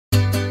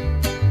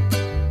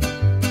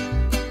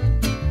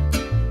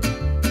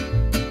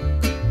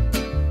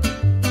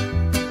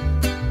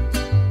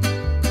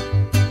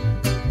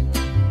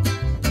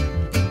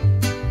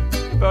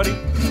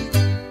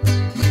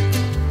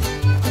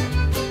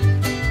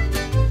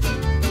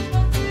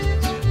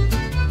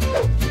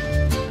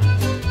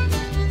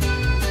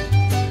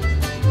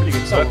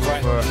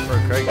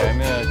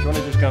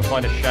go and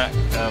find a shack to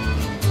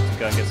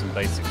go and get some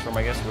basics from,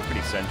 I guess. We're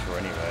pretty central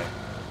anyway.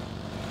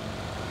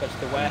 Go to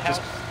the warehouse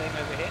thing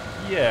over here?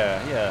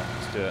 Yeah, yeah,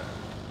 let's do it.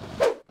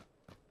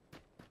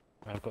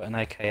 I've got an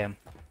AKM.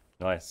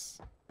 Nice.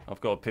 I've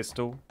got a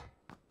pistol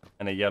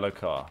and a yellow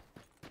car.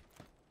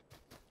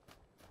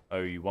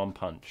 Oh, you one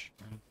punch.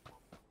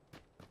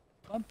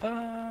 One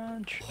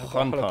punch! I've got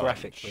One a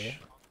holographic punch. here.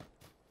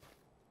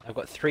 I've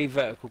got 3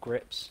 vertical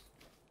grips,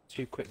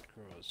 2 quick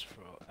draws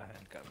for a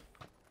handgun.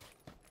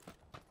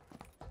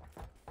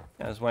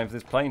 Yeah, I was waiting for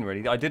this plane,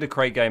 really. I did a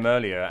crate game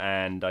earlier,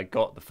 and I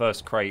got the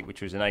first crate,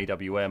 which was an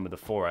AWM with a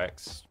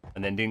 4X,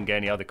 and then didn't get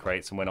any other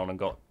crates, and went on and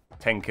got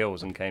 10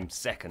 kills and came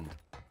second,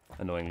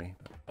 annoyingly.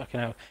 Okay,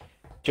 now,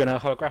 do you know a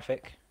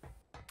holographic?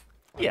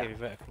 I'll Yeah. give you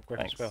vertical grip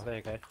Thanks. as well. There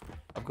you go.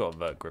 I've got a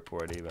vert grip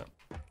already, but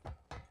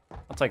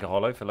I'll take a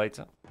holo for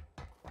later.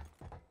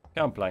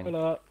 Go on, plane. Pull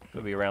up.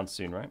 It'll be around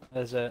soon, right?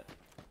 There's a.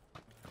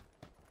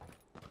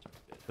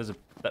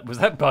 Was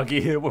that buggy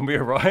here when we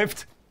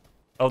arrived?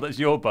 Oh, that's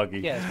your buggy.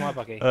 Yeah, it's my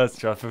buggy. That's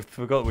true. I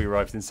forgot we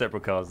arrived in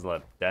separate cars.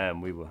 Like,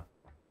 damn, we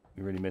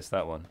really missed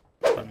that one.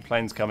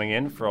 Planes coming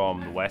in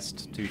from the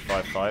west,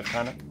 255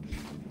 kind of.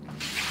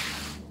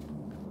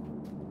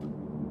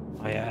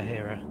 Oh yeah, I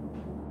hear her.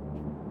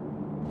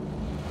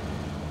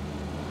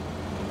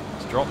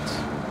 It's dropped.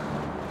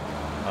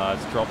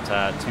 It's dropped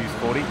at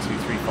 240,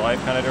 235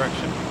 kind of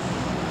direction.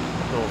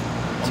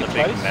 On the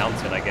big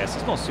mountain, I guess.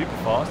 It's not super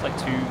fast, like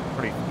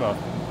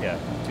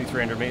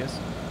 200-300 meters.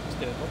 It's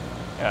doable.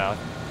 Yeah.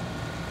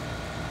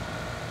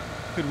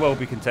 Could well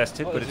be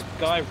contested, Oh, but there's it's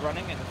a guy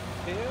running in the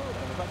field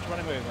and a bunch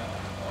running over.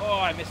 Oh,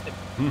 I missed him.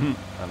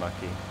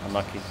 unlucky.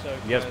 Unlucky. So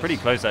yeah, it's pretty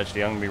close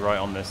actually. I'm gonna be right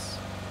on this.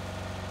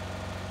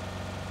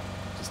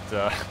 Just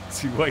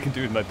see what I can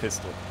do with my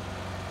pistol.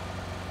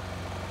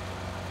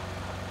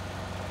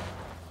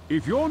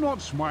 If you're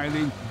not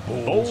smiling,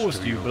 balls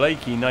to you,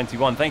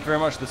 Blakey91. Thank you very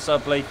much for the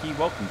sub, Blakey.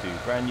 Welcome to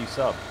brand new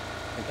sub.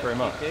 Thank you very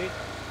much. Dude.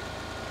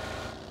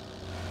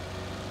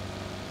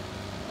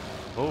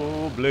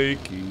 Oh,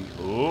 Blakey.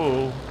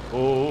 Oh,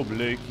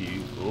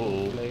 Blakey.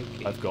 Oh,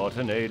 Blakey. I've got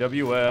an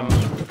AWM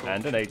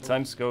and an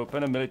 8x scope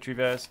and a military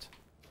vest.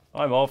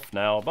 I'm off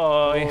now.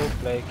 Bye. Oh,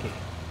 Blakey.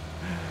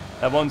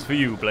 That one's for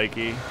you,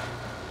 Blakey.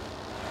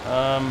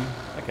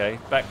 Okay,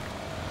 back.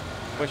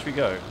 Where should we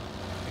go?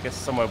 I guess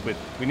somewhere with.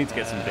 We need to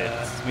get some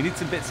bits. We need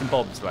some bits and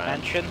bobs, man.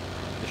 Mansion.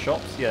 The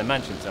shops? Yeah,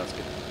 mansion sounds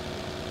good.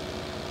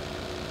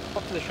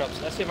 Pop to the shops.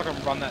 Let's see if I can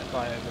run that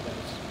guy over there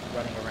that's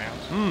running around.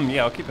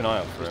 Yeah, I'll keep an eye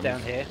out for He's him.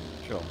 down here.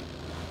 Sure.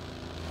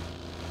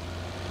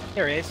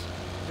 Here he is.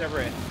 He's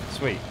over here.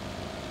 Sweet.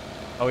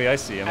 Oh yeah, I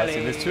see him. I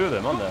see. There's 2 of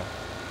them, aren't there?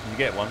 You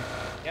get one.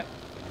 Yep.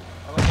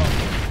 I got one.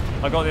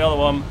 I got the other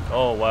one.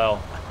 Oh wow.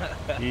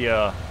 He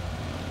I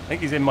think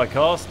he's in my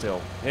car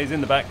still. Yeah, he's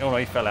in the back. Oh no,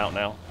 he fell out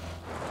now.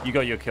 You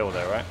got your kill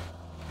there, right?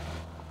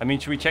 I mean,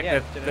 should we check do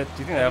you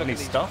think they have any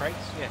stuff? Crates?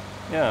 Yeah.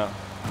 Yeah.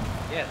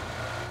 Yeah. I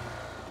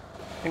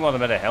think one of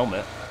them had a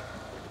helmet.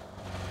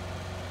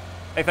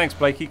 Hey, thanks,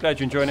 Blakey. Glad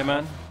you're enjoying it,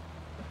 man.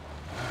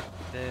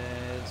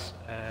 There's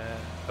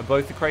Are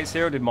both the crates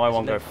here, or did my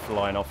one go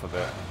flying off a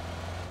bit?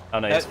 Oh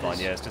no, it's fine.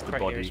 Yeah, it's just the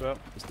body. Well.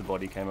 Just the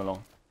body came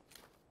along.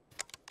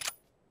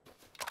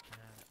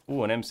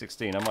 Ooh, an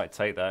M16. I might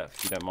take that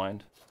if you don't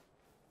mind.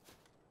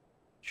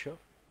 Sure.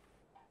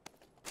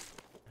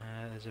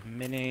 There's a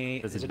mini.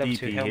 There's a level DP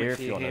 2 here helmet if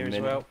for you you want a here as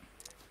mini.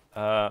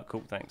 well.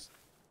 Cool, thanks.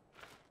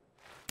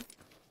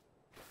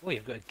 Oh,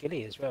 you've got a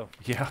ghillie as well.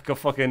 Yeah, I got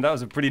fucking. That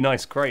was a pretty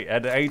nice crate.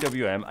 Had an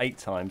AWM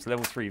 8x,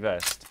 level 3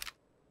 vest.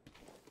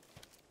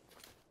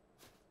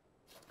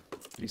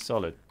 Pretty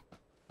solid.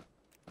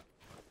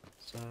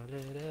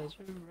 Solid as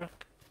a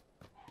rock.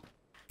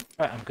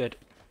 Right, I'm good.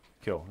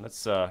 Cool.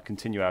 Let's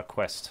continue our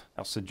quest,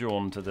 our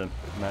sojourn to the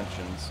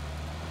mansions.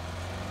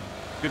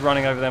 Good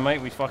running over there,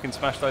 mate. We fucking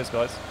smashed those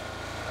guys.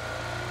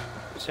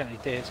 Certainly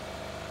did.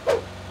 Where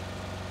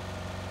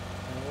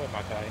am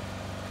I going?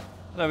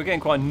 No, we're getting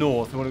quite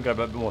north. We want to go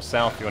a bit more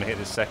south. You want to hit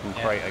this second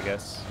crate, I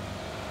guess.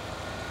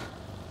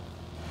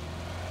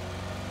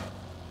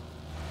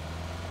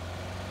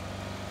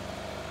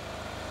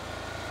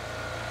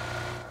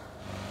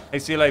 Hey,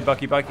 see you later,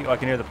 Bucky. Bucky. I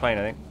can hear the plane,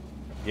 I think.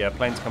 Yeah,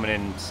 plane's coming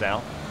in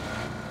south.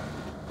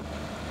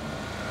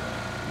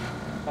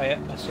 Oh yeah,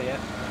 I see it.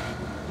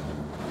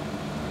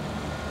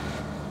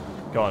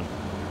 Go on.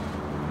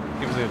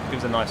 Give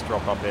us a nice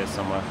drop up here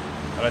somewhere.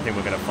 I don't think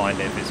we're going to find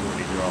it if it's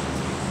already dropped.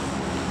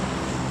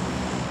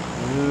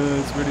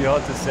 It's really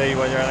hard to see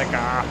when you're in a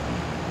car.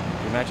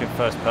 Can you imagine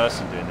first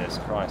person doing this?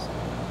 Christ.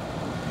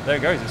 There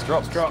it goes. It's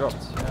dropped. It's dropped.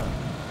 Yeah.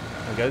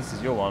 There we go. This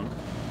is your one.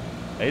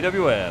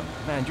 AWM.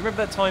 Man, do you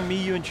remember that time me,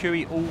 you, and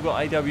Chewy all got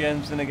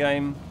AWMs in a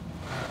game?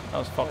 That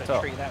was fucked up. What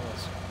a treat that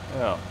was.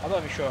 Yeah. I'm not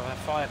even sure if I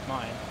fired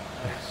mine.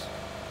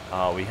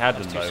 Oh, we had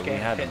them though. We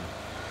had them.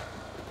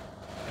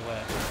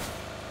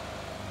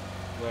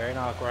 They were in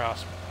our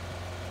grasp.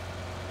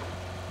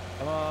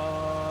 Come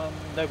on,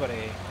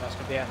 nobody. That's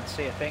going to be out in the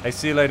sea, I think. Hey,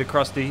 see you later,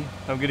 Krusty.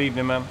 Have a good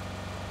evening, man.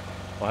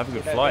 Well, have a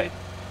good flight.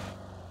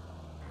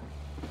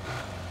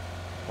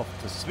 Off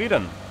to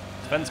Sweden.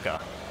 Svenska.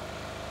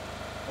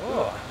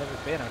 Oh, I've never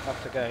been. I'd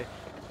love to go.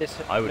 This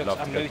I would looks love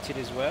to go. unlooted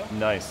as well.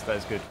 Nice, that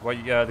is good. Well,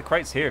 yeah, the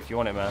crate's here if you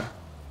want it, man.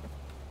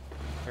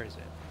 Where is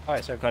it? Oh,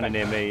 it's over Kind of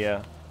near me,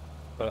 yeah.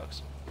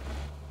 Bollocks.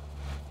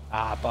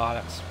 Ah,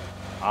 bollocks.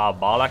 Ah,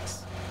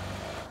 bollocks.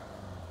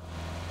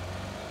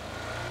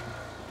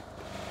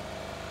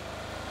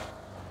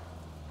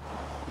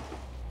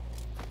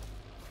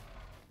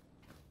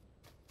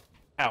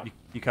 Ow.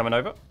 You coming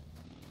over?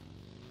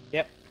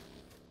 Yep.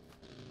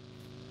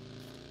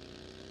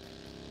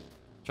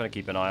 Trying to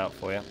keep an eye out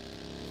for you.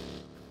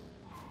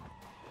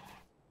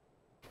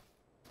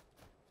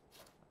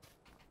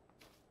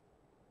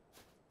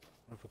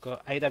 We've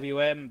got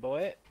AWM,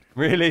 boy.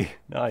 Really?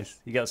 Nice.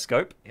 You got a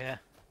scope? Yeah.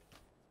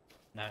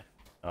 No.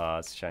 Ah,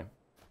 that's a shame.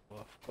 Oh,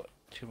 I've got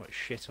too much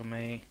shit on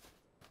me.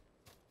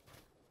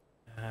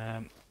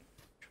 Trying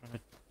to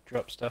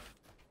drop stuff.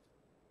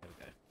 There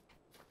we go.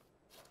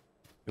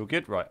 You're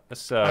good? Right.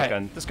 Let's, Right.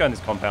 let's go in this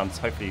compound.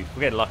 Hopefully, if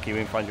we get lucky, we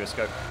can find you a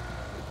scope.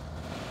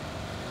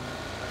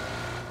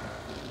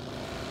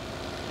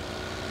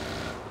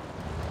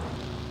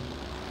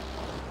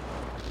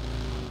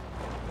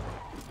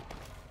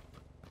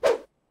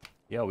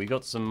 Yeah, we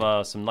got some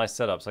nice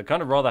setups. I'd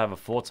kind of rather have a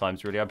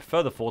 4x, really. I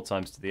prefer the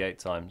 4x to the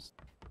 8x.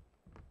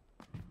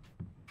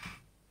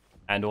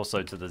 And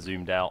also to the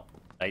zoomed out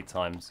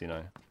 8x, you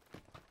know.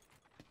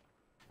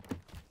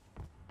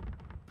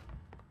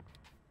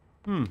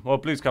 Well,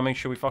 blue's coming.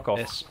 Should we fuck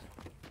off?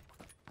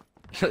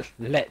 Yes.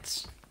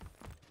 Let's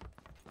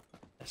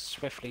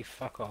swiftly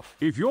fuck off.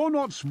 If you're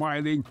not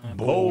smiling,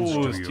 balls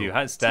Balls to to you. you.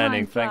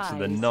 Outstanding. Time Thanks for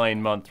the flies.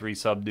 9-month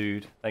resub,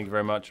 dude. Thank you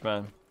very much,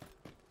 man.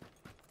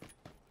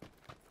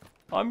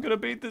 I'm gonna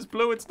beat this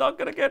blue. It's not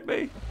gonna get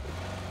me.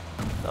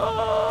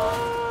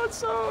 Oh, it's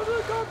so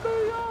it got me.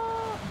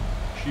 Oh.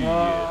 Shit.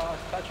 Oh,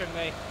 it's touching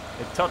me.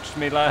 It touched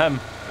me, lamb.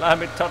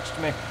 Lamb, it touched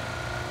me.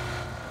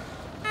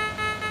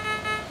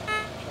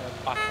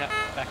 Trying to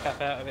back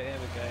up out of it. Here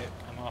we go.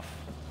 I'm off.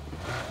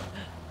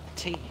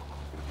 T.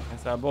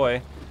 That's our boy.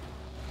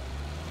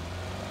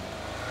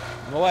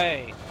 I'm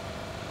away.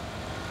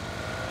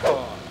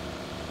 Oh.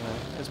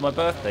 It was my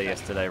birthday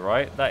yesterday,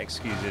 right? That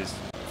excuses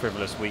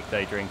frivolous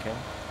weekday drinking.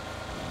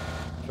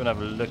 Do you want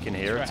to have a look in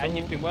here? Right, at and all?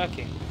 you've been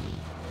working.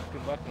 You've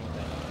been working all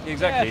day.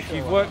 Exactly. Yeah, if sure,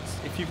 you've why worked,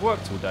 if you've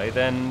worked all day,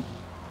 then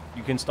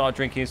you can start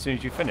drinking as soon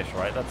as you finish,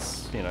 right?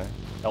 That's, you know,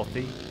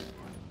 healthy.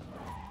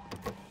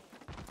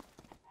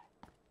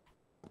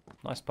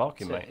 Nice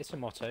parking, mate. It's a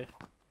motto.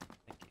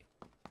 Thank you.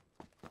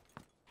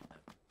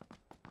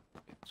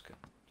 It's good.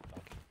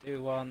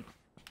 Do one.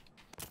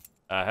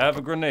 I have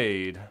a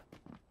grenade.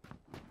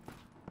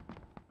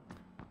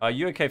 Are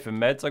you okay for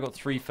meds? I got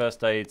 3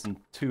 first aids and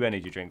 2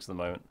 energy drinks at the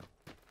moment.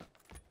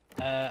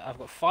 I've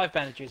got 5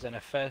 bandages and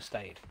a first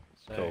aid.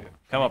 So Cool.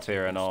 Come up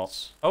here and I'll...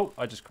 Oh,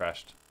 I just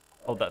crashed.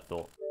 Hold that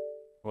thought.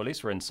 Well, at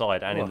least we're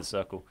inside and in the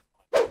circle.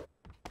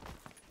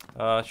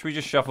 Should we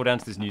just shuffle down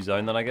to this new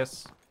zone then, I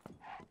guess?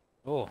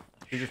 Oh,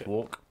 Should we just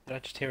walk? did I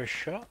just hear a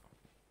shot?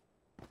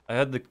 I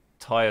heard the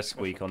tyre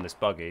squeak on this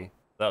buggy.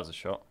 That was a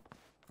shot.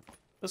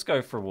 Let's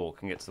go for a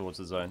walk and get towards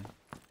the zone.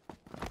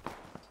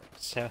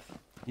 South.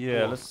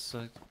 Yeah, Cool. let's...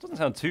 doesn't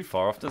sound too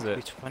far off, does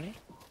it? 220?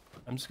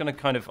 I'm just going to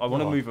kind of... I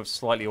want to Oh. move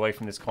slightly away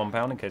from this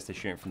compound in case they're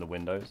shooting from the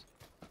windows.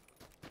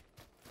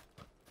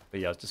 But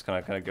yeah, I was just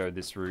going to go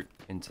this route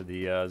into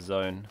the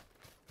zone.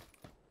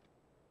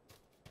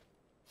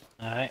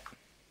 Alright.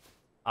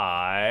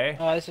 Aye.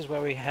 Oh, this is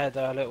where we had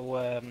our little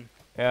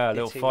Yeah, a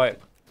little It's in fight.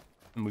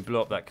 And we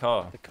blew up that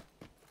car.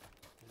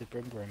 the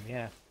brim brim,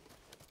 yeah.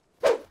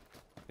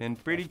 Been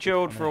pretty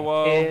chilled for a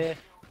while. Here.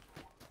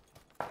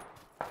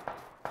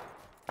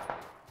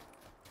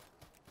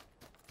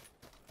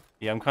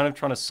 Yeah, I'm kind of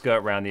trying to skirt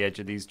around the edge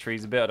of these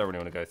trees a bit. I don't really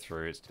want to go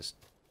through. It's just...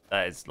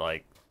 That is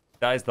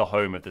the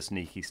home of the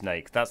sneaky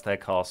snakes. That's their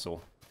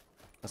castle.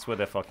 That's where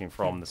they're fucking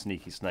from, the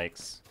sneaky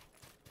snakes.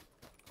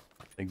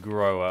 They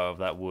grow out of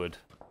that wood.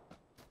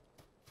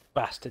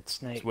 Bastard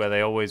snake. It's where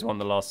they always want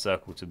the last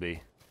circle to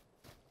be.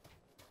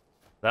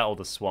 That or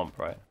the swamp,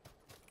 right?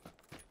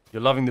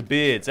 You're loving the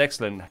beards.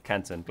 Excellent,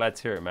 Canton. Glad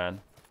to hear it,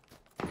 man.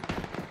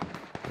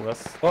 Well,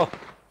 that's Oh,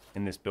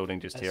 in this building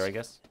just here, I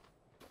guess.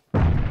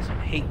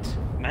 some heat.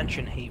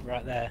 Mansion heat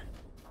right there.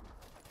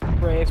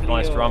 Bravely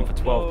Nice run for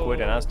 12 oh.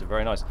 quid in Asda.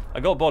 Very nice. I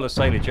got a bottle of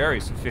Sailor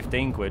Jerry's for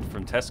 15 quid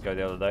from Tesco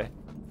the other day.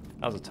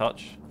 That was a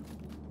touch.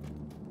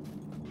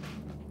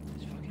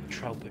 These fucking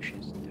troll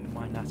bushes doing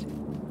my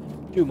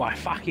nutting. Do my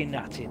fucking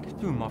nutting.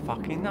 Do my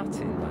fucking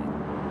nutting, man.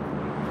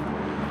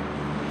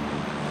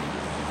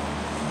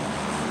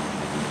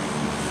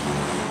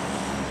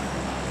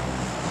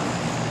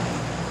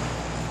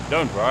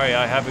 Don't worry,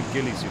 I have a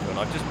ghillie suit on.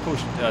 I've just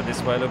pushed this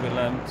way a little bit,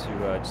 Lamb,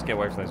 to just get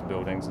away from those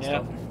buildings and Yeah.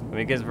 stuff. I mean,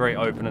 it gets very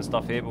open and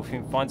stuff here, but if we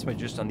can find somewhere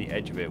just on the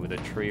edge of it with a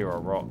tree or a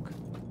rock.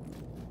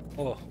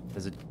 Oh,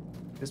 There's a...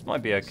 This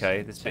might be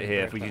okay, this bit Very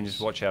here, if we can close.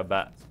 just watch our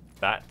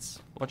bats.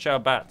 Watch our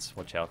bats.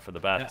 Watch out for the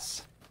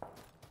bats.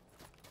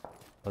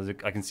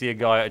 I can see a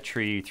guy at a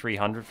tree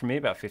 300 from me,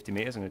 about 50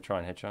 meters. I'm going to try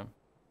and headshot him.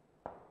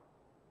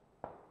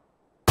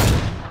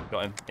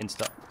 Got him.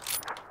 Insta.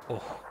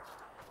 oh.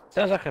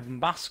 Sounds like a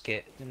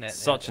musket, isn't it?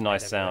 Such a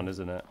nice sound,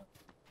 isn't it?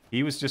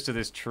 He was just to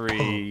this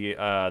tree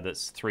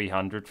that's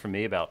 300 from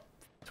me, about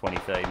 20,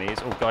 30 meters.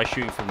 Oh, guy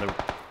shooting from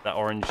that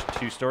orange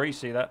two-story. You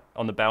see that?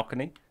 On the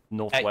balcony,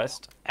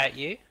 northwest. At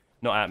you?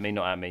 Not at me,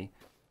 not at me.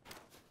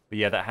 But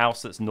yeah, that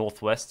house that's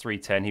northwest,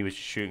 310, he was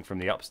shooting from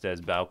the upstairs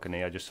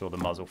balcony. I just saw the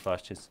muzzle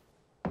flashes.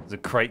 There's a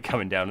crate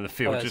coming down in the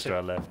field just where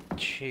I left.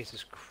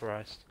 Jesus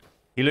Christ.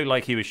 He looked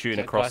like he was shooting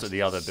across at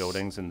the other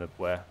buildings in the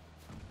where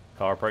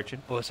car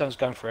approaching. Well, someone's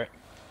going for it.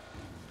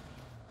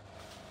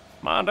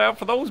 Mind out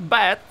for those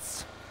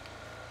bats.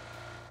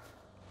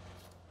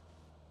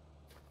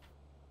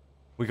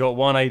 We got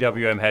one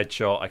AWM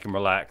headshot. I can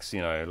relax.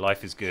 You know,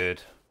 life is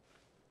good.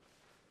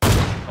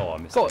 Oh,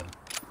 I missed him.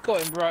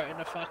 Got him right in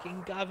the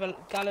fucking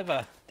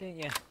Gulliver, didn't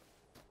you?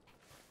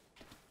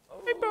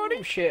 Hey, buddy.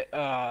 Oh, shit.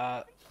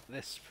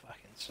 This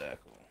fucking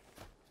circle.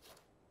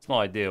 It's not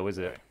ideal, is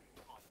it?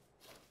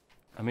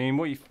 I mean,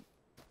 what you... Do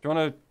you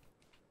want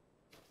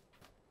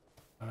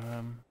to...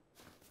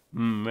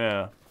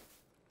 yeah.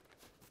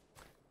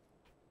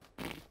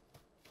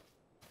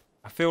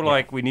 I feel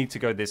like we need to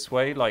go this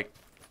way, like...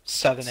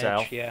 South.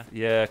 Edge, yeah.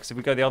 Yeah, because if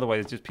we go the other way,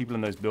 there's just people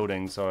in those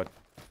buildings, so...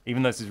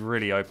 Even though this is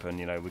really open,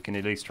 you know, we can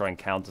at least try and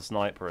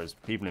counter-snipe, whereas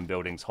people in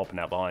buildings hopping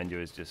out behind you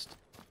is just...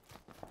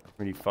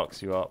 really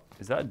fucks you up.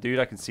 Is that a dude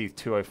I can see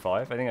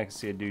 205? I think I can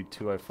see a dude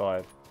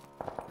 205.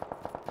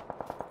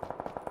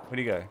 Where'd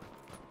he go?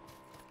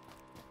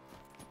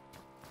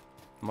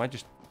 Am I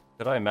just...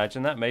 Did I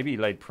imagine that? Maybe he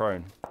laid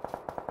prone.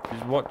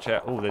 Just watch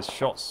out. Oh, there's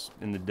shots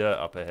in the dirt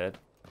up ahead.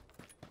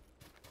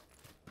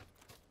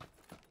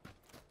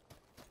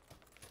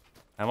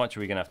 How much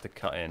are we going to have to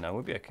cut in? Oh,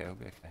 we'll be okay, we'll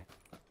be okay.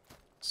 I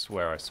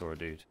swear I saw a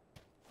dude.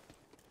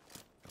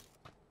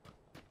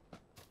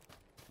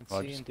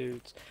 I'm seeing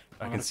dudes.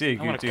 I can see a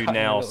good dude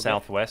now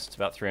southwest,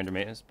 about 300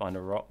 meters behind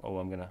a rock. Oh,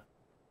 I'm going to...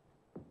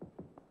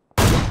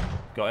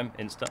 Got him,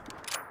 insta.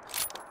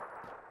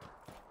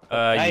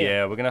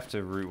 Yeah, we're going to have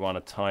to route one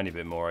a tiny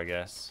bit more, I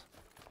guess.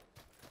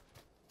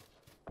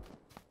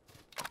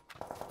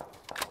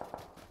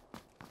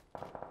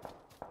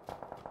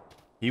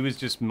 He was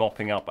just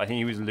mopping up. I think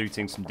he was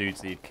looting some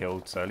dudes that he'd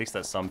killed, so at least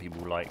that's some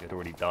people like had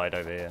already died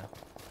over here.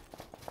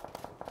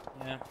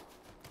 Yeah.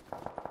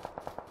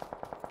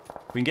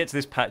 We can get to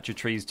this patch of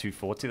trees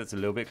 240, that's a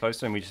little bit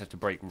closer, and we just have to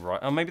break right...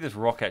 Oh, maybe this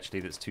rock actually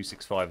that's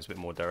 265 is a bit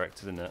more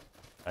direct, isn't it?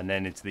 And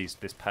then into this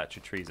patch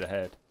of trees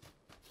ahead.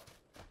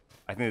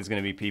 I think there's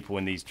going to be people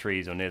in these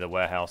trees or near the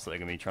warehouse that are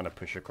going to be trying to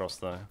push across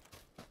though.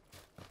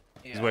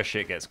 Yeah. This is where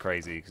shit gets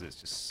crazy because it's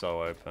just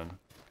so open.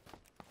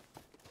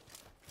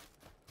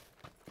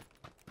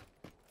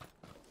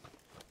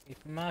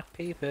 Keep my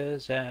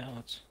peepers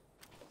out.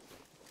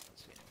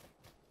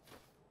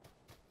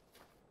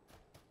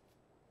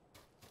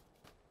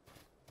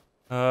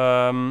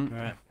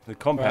 Right. The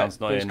compound's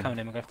not in. Coming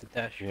in. We're going to have to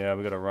dash. Yeah,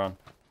 we got to run.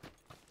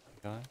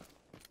 Okay.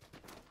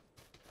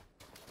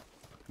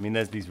 I mean,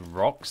 there's these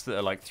rocks that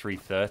are like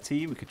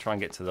 330. We could try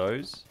and get to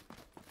those.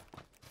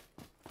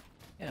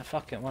 Yeah,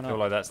 fuck it. Why not? I feel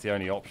like that's the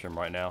only option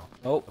right now.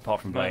 Oh.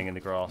 Apart from laying in the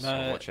grass.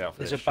 So watch out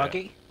for this There's a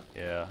buggy.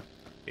 Shit. Yeah.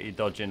 Get your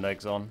dodging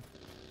legs on.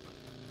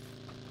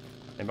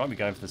 They might be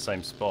going for the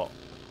same spot.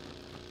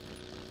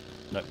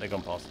 Nope, they've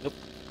gone past. Nope.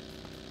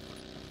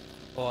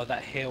 Oh,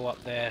 that hill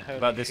up there. Holy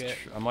About this, shit.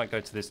 I might go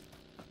to this.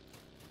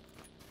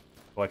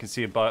 Oh, I can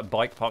see a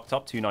bike parked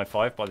up,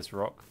 295 by this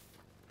rock.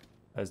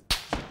 There's,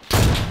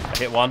 I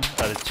hit one.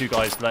 There's two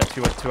guys,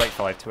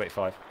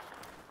 285.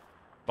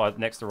 By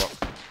next to the rock.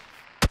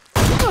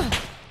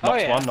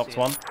 Knocked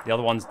one. The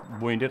other one's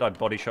wounded. I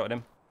body shot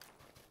him.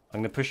 I'm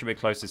gonna push a bit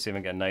closer to see if I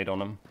can get a nade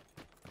on him.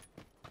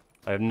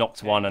 I have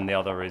knocked one and the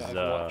other is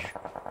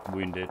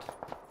wounded.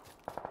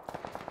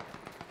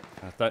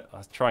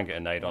 I'll try and get a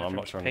nade on. I'm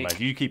not sure I'm gonna.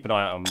 You keep an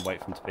eye out and wait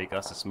for him to peek.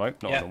 That's a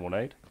smoke, not a normal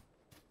nade.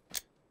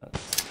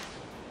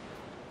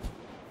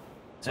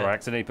 So I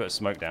accidentally put a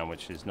smoke down,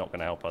 which is not going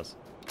to help us.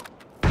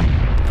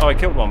 Oh, I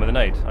killed one with a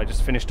nade. I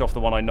just finished off the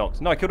one I knocked.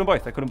 No, I killed them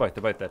both. They're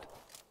both dead.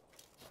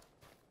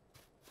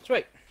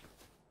 Sweet.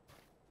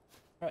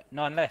 Right,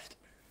 9 left.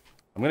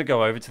 I'm going to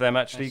go over to them,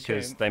 actually,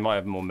 because they might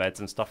have more meds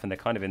and stuff, and they're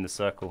kind of in the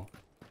circle.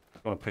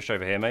 You want to push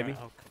over here, maybe?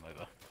 I'll come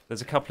over.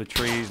 There's a couple of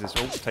trees. There's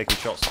all taking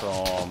shots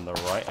from the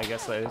right, I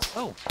guess that is.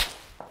 Oh.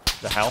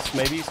 The house,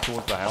 maybe? It's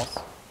towards the house.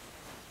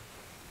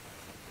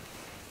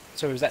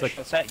 So is that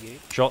shots at you?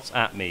 Shots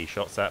at me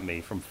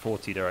from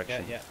 40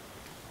 direction. Yeah.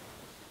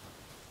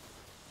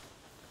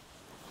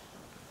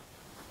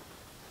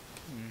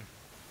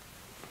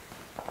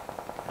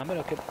 I'm gonna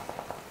look at...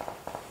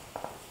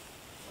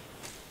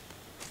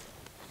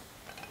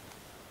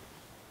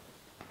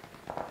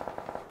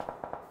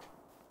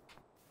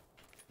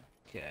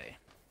 Okay.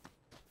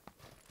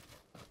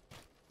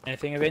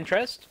 Anything of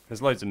interest?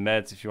 There's loads of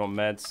meds if you want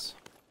meds.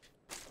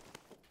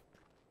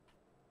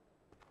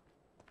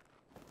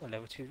 A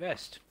level 2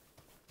 vest.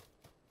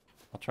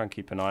 I'll try and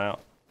keep an eye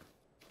out.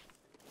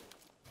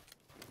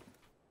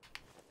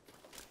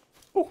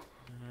 Ooh.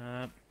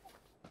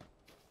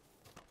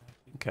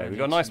 Okay, we've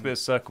got a nice bit of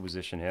circle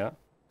position here.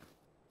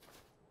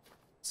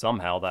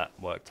 Somehow that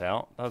worked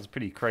out. That was a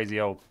pretty crazy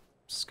old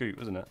scoot,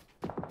 wasn't it?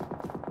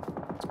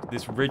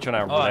 This ridge on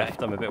our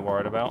left, I'm a bit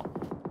worried about.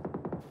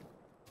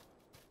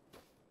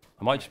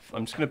 I'm just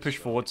going to push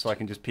forward so I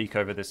can just peek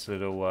over this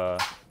little...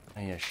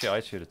 yeah, shit, I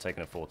should have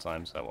taken it 4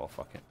 times. Oh, well,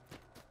 fuck it.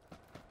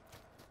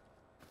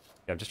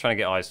 Yeah, I'm just trying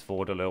to get eyes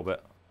forward a little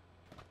bit.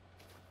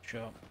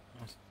 Sure.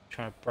 I was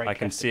trying to break. I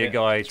can see a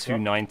guy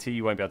 290.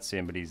 You won't be able to see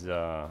him, but he's...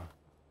 knocked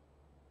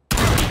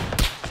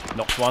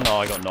one. Oh,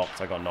 I got knocked.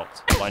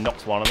 I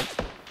knocked one of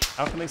them.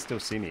 How can they still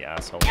see me,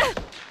 asshole?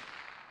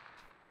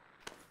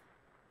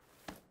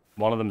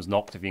 One of them's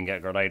knocked if you can get a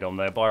grenade on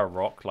there by a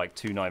rock, like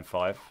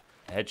 295.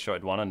 I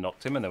headshotted one and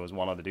knocked him, and there was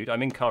one other dude.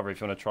 I'm in cover if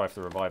you want to try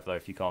for the revive, though,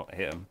 if you can't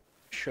hit him.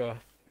 Sure.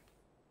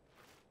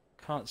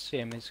 Can't see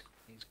him, he's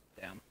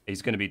down.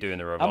 He's going to be doing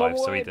the revive,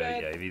 so either,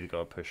 yeah, you've either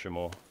got to push him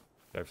or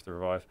go for the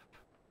revive.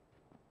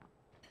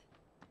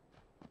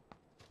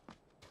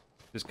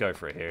 Just go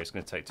for it here. It's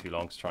going to take too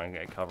long to try and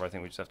get cover. I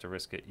think we just have to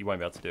risk it. You won't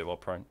be able to do it while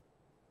prone.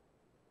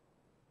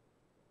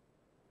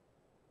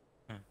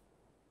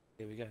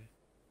 Here we go.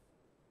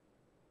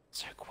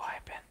 So quiet,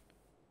 Ben.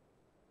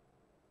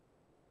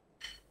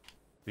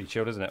 Pretty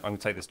chilled, isn't it? I'm going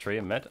to take this tree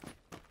and med.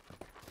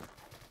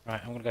 Right,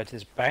 I'm going to go to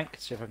this bank,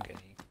 see if I can get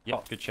any.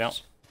 Yep, good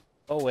shout.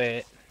 Oh,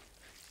 wait.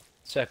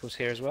 Circles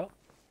here as well.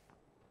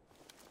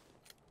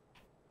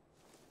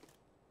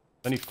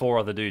 Only 4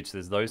 other dudes.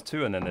 There's those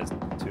 2, and then there's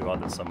 2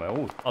 others somewhere.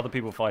 Oh, other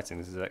people fighting.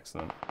 This is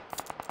excellent.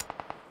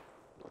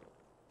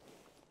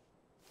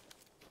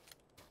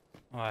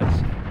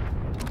 Alright.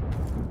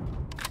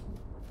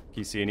 Can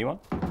you see anyone?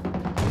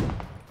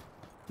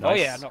 Nice. Oh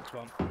yeah, I knocked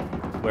one.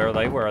 Where are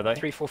they?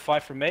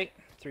 345 from me.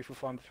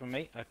 345 from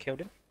me. I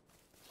killed him.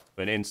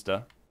 An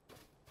insta.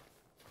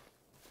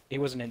 He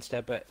wasn't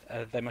insta, but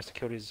they must have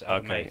killed his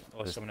other mate,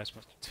 or There's someone else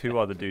must have. 2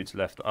 other dudes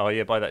left. Oh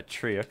yeah, by that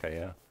tree. Okay,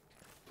 yeah.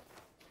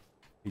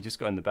 He just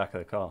got in the back of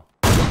the car.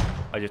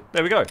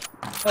 There we go.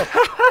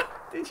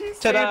 Oh. Did you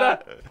see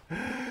that?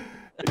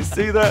 Did you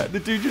see that? The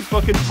dude just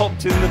fucking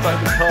popped in the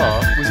back of the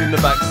car, was in the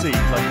back seat,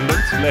 like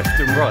looked left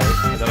and right,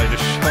 and then I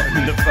just shot him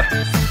in the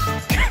face.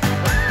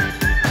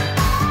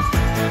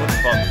 What the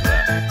fuck was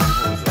that?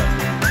 What was that?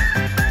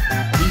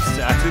 He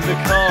sat in the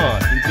car.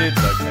 He did,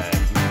 okay.